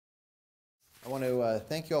want to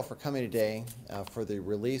thank you all for coming today for the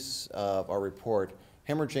release of our report,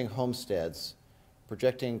 Hemorrhaging Homesteads,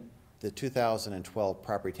 projecting the 2012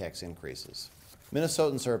 property tax increases.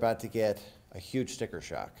 Minnesotans are about to get a huge sticker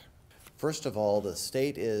shock. First of all, the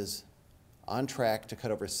state is on track to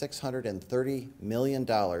cut over $630 million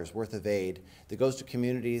worth of aid that goes to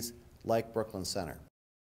communities like Brooklyn Center.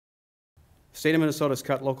 The state of Minnesota has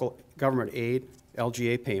cut local government aid,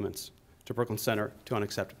 LGA payments, to Brooklyn Center to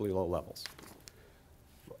unacceptably low levels.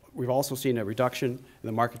 We've also seen a reduction in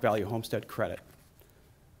the market value homestead credit.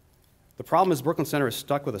 The problem is Brooklyn Center is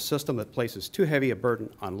stuck with a system that places too heavy a burden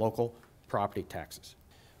on local property taxes.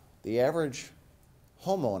 The average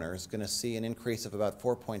homeowner is going to see an increase of about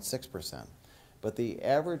 4.6%, but the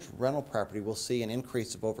average rental property will see an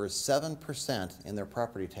increase of over 7% in their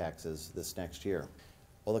property taxes this next year.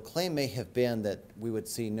 While the claim may have been that we would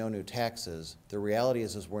see no new taxes, the reality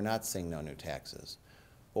is we're not seeing no new taxes.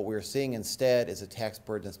 What we're seeing instead is a tax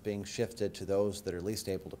burden that's being shifted to those that are least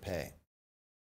able to pay.